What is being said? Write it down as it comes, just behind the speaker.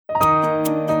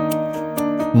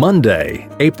Monday,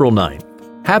 April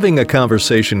 9th. Having a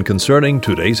conversation concerning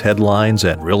today's headlines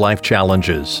and real-life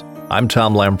challenges. I'm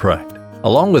Tom Lamprecht,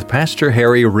 along with Pastor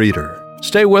Harry Reeder.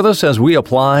 Stay with us as we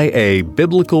apply a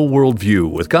biblical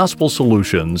worldview with gospel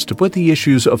solutions to put the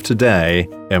issues of today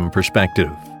in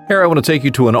perspective. Here I want to take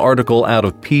you to an article out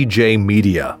of PJ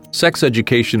Media. Sex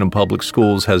education in public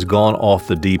schools has gone off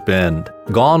the deep end.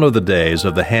 Gone are the days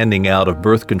of the handing out of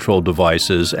birth control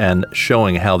devices and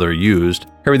showing how they're used.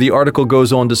 Here the article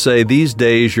goes on to say these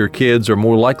days your kids are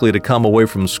more likely to come away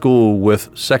from school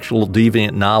with sexual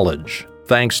deviant knowledge,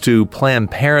 thanks to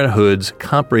Planned Parenthood's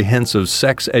comprehensive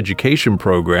sex education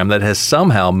program that has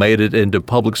somehow made it into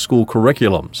public school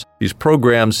curriculums. These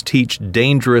programs teach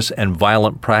dangerous and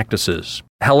violent practices.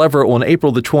 However, on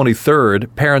April the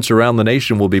 23rd, parents around the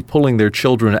nation will be pulling their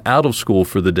children out of school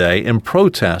for the day in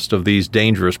protest of these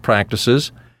dangerous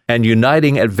practices and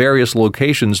uniting at various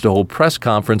locations to hold press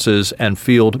conferences and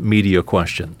field media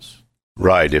questions.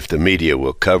 Right, if the media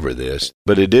will cover this.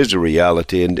 But it is a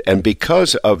reality, and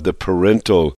because of the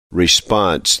parental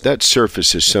response, that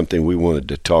surfaces something we wanted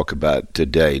to talk about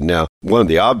today. Now, one of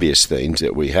the obvious things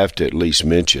that we have to at least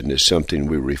mention is something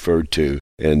we referred to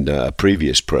in a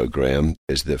previous program,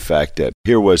 is the fact that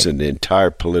here was an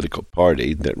entire political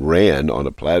party that ran on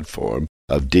a platform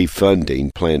of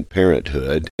defunding Planned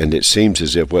Parenthood, and it seems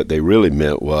as if what they really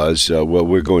meant was,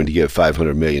 we're going to give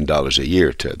 $500 million a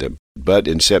year to them. But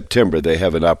in September, they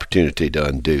have an opportunity to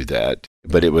undo that.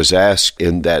 But it was asked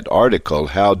in that article,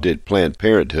 how did Planned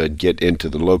Parenthood get into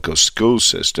the local school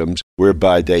systems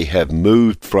whereby they have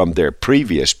moved from their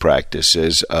previous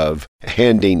practices of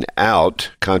handing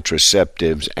out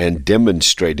contraceptives and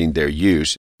demonstrating their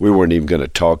use? We weren't even going to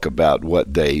talk about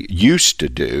what they used to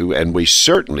do, and we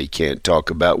certainly can't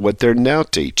talk about what they're now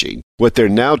teaching. What they're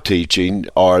now teaching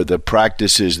are the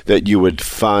practices that you would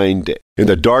find in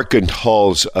the darkened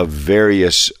halls of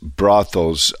various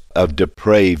brothels of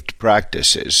depraved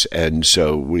practices, and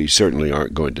so we certainly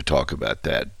aren't going to talk about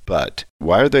that. But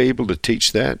why are they able to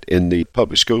teach that in the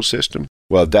public school system?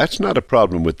 Well, that's not a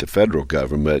problem with the federal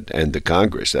government and the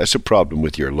Congress. That's a problem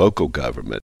with your local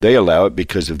government. They allow it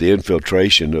because of the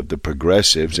infiltration of the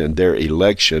progressives and their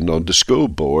election on the school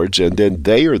boards, and then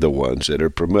they are the ones that are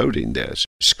promoting this.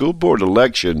 School board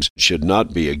elections should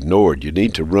not be ignored. You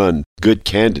need to run good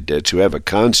candidates who have a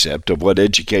concept of what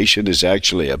education is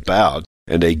actually about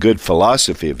and a good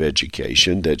philosophy of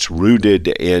education that's rooted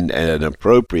in an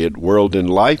appropriate world and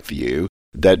life view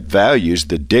that values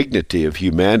the dignity of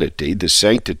humanity, the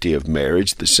sanctity of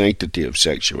marriage, the sanctity of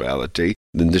sexuality,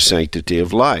 and the sanctity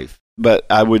of life. But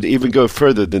I would even go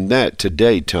further than that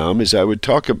today, Tom, as I would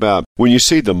talk about when you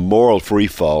see the moral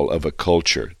freefall of a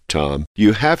culture, Tom,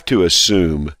 you have to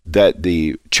assume that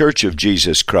the Church of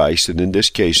Jesus Christ, and in this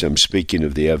case I'm speaking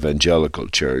of the evangelical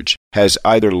church, has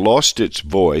either lost its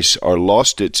voice or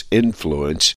lost its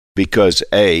influence because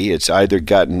A, it's either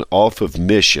gotten off of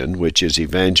mission, which is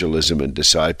evangelism and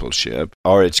discipleship,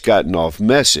 or it's gotten off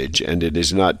message and it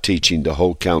is not teaching the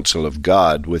whole counsel of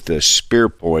God with the spear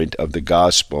point of the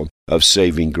gospel of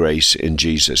saving grace in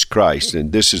Jesus Christ.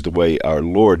 And this is the way our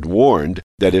Lord warned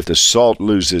that if the salt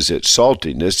loses its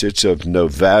saltiness, it's of no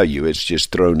value. It's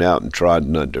just thrown out and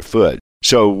trodden underfoot.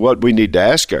 So what we need to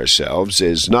ask ourselves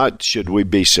is not should we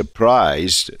be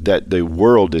surprised that the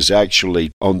world is actually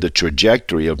on the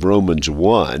trajectory of Romans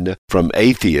 1 from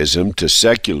atheism to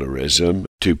secularism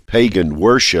to pagan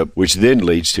worship, which then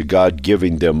leads to God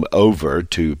giving them over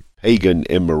to pagan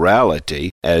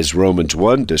immorality, as Romans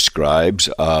 1 describes,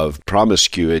 of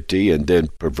promiscuity and then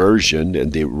perversion in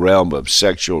the realm of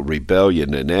sexual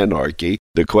rebellion and anarchy.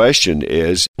 The question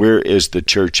is, where is the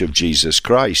Church of Jesus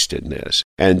Christ in this?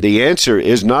 And the answer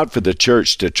is not for the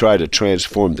church to try to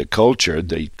transform the culture.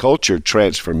 The culture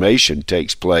transformation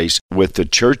takes place with the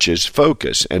church's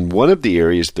focus. And one of the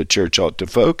areas the church ought to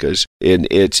focus in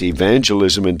its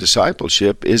evangelism and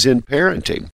discipleship is in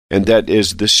parenting. And that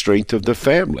is the strength of the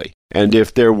family. And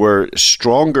if there were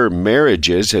stronger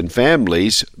marriages and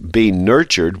families being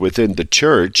nurtured within the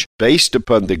church based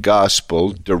upon the gospel,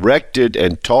 directed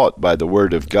and taught by the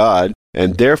Word of God,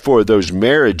 and therefore those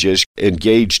marriages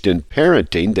engaged in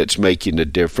parenting that's making a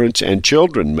difference, and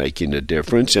children making a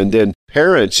difference, and then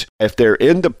parents, if they're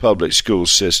in the public school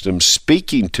system,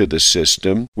 speaking to the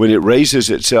system when it raises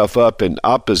itself up in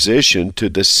opposition to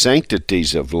the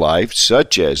sanctities of life,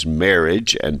 such as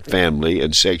marriage and family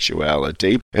and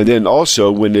sexuality, and then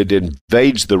also when it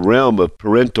invades the realm of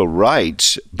parental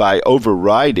rights by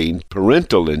overriding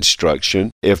parental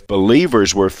instruction. If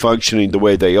believers were functioning the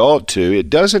way they ought to, it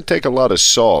doesn't take a lot of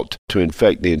salt to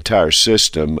infect the entire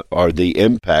system or the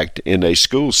impact in a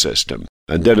school system.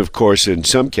 And then, of course, in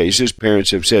some cases,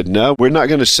 parents have said, no, we're not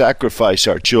going to sacrifice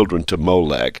our children to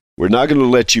Molech. We're not going to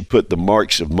let you put the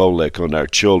marks of Molech on our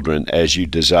children as you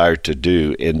desire to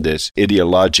do in this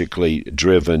ideologically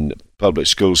driven public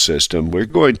school system. We're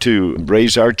going to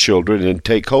raise our children and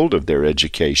take hold of their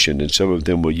education, and some of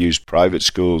them will use private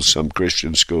schools, some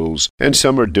Christian schools, and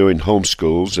some are doing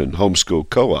homeschools and homeschool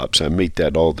co-ops. I meet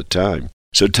that all the time.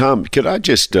 So, Tom, could I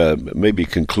just maybe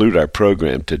conclude our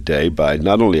program today by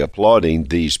not only applauding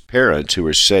these parents who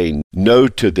are saying no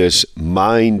to this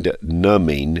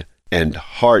mind-numbing and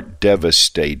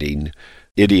heart-devastating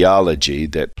ideology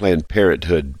that Planned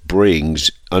Parenthood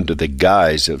brings under the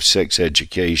guise of sex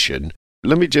education.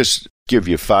 Let me just give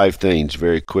you 5 things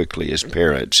very quickly as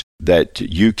parents that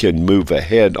you can move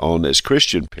ahead on as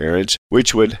Christian parents,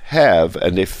 which would have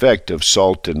an effect of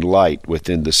salt and light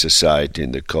within the society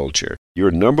and the culture.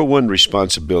 Your number one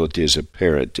responsibility as a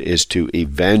parent is to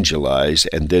evangelize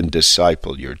and then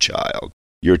disciple your child.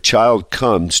 Your child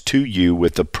comes to you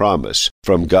with a promise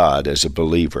from God as a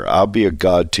believer. I'll be a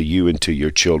God to you and to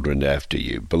your children after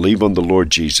you. Believe on the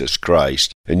Lord Jesus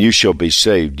Christ, and you shall be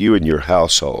saved, you and your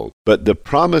household. But the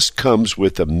promise comes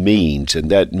with a means,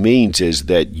 and that means is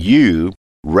that you,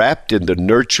 wrapped in the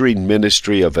nurturing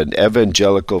ministry of an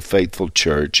evangelical faithful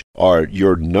church,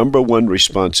 your number one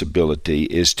responsibility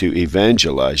is to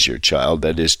evangelize your child,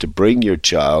 that is, to bring your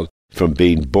child from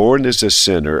being born as a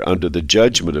sinner under the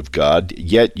judgment of God,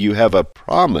 yet you have a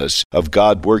promise of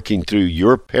God working through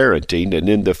your parenting and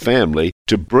in the family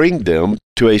to bring them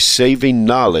to a saving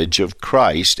knowledge of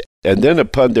Christ. And then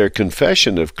upon their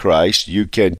confession of Christ, you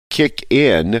can kick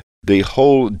in the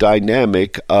whole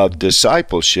dynamic of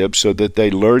discipleship so that they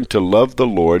learn to love the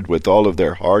Lord with all of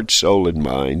their heart, soul, and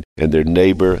mind, and their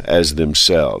neighbor as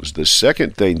themselves. The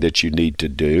second thing that you need to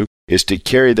do is to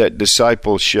carry that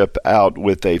discipleship out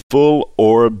with a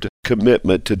full-orbed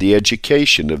commitment to the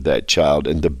education of that child.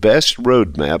 And the best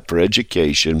roadmap for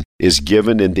education is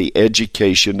given in the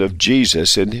education of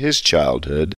Jesus in his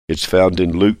childhood. It's found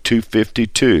in Luke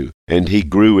 2:52. And he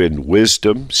grew in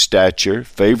wisdom, stature,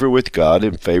 favor with God,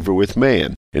 and favor with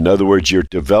man. In other words, you're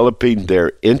developing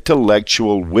their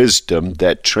intellectual wisdom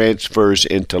that transfers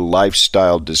into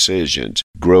lifestyle decisions.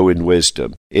 Grow in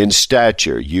wisdom. In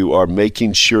stature, you are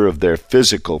making sure of their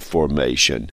physical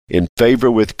formation. In favor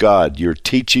with God, you're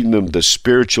teaching them the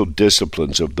spiritual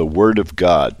disciplines of the Word of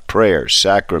God, prayer,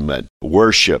 sacrament,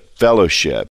 worship,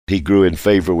 fellowship. He grew in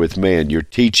favor with man. You're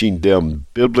teaching them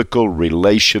biblical,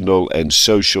 relational, and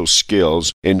social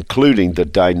skills, including the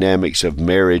dynamics of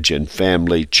marriage and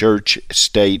family, church,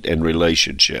 state, and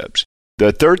relationships.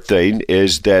 The third thing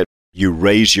is that you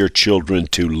raise your children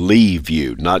to leave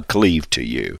you, not cleave to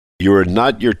you. You are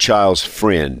not your child's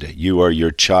friend. You are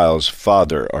your child's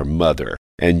father or mother,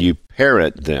 and you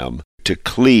parent them to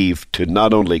cleave to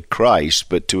not only Christ,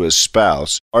 but to a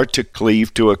spouse, or to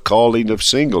cleave to a calling of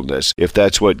singleness, if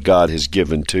that's what God has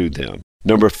given to them.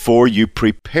 Number 4, you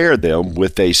prepare them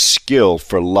with a skill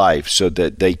for life so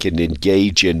that they can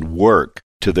engage in work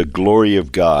to the glory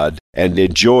of God and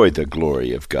enjoy the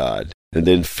glory of God. And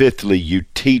then fifthly, you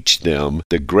teach them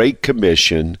the Great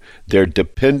Commission, their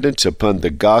dependence upon the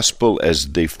gospel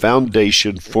as the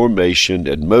foundation, formation,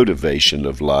 and motivation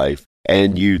of life.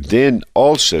 And you then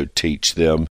also teach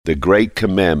them the great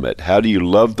commandment. How do you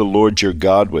love the Lord your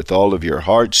God with all of your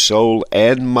heart, soul,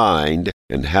 and mind?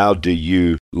 And how do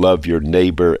you love your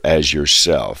neighbor as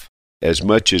yourself? As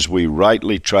much as we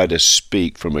rightly try to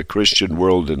speak from a Christian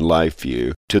world and life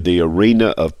view to the arena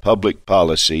of public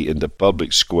policy in the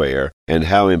public square and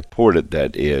how important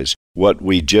that is, what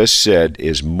we just said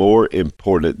is more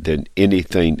important than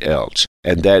anything else.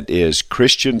 And that is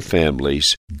Christian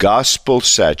families,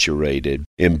 gospel-saturated,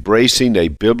 embracing a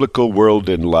biblical world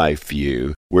and life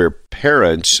view where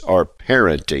parents are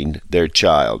parenting their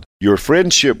child. Your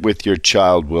friendship with your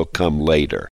child will come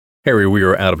later. Harry, we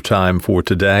are out of time for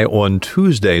today. On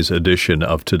Tuesday's edition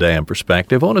of Today in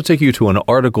Perspective, I want to take you to an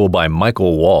article by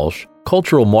Michael Walsh.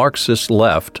 Cultural Marxist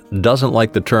left doesn't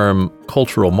like the term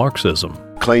cultural Marxism,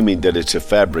 claiming that it's a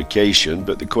fabrication,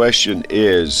 but the question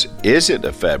is it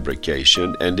a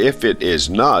fabrication? And if it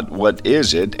is not, what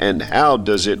is it and how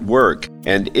does it work?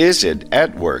 And is it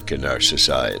at work in our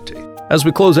society? As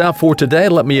we close out for today,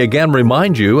 let me again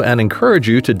remind you and encourage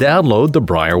you to download the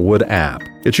Briarwood app.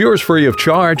 It's yours free of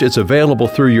charge. It's available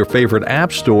through your favorite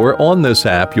app store. On this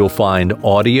app, you'll find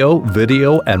audio,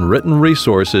 video, and written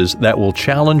resources that will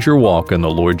challenge your walk in the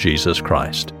Lord Jesus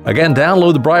Christ. Again,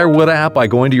 download the Briarwood app by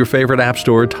going to your favorite app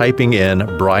store, typing in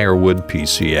Briarwood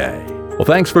PCA. Well,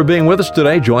 thanks for being with us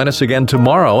today. Join us again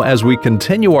tomorrow as we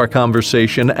continue our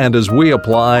conversation and as we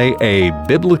apply a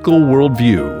biblical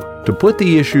worldview to put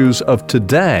the issues of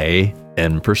today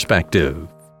in Perspective.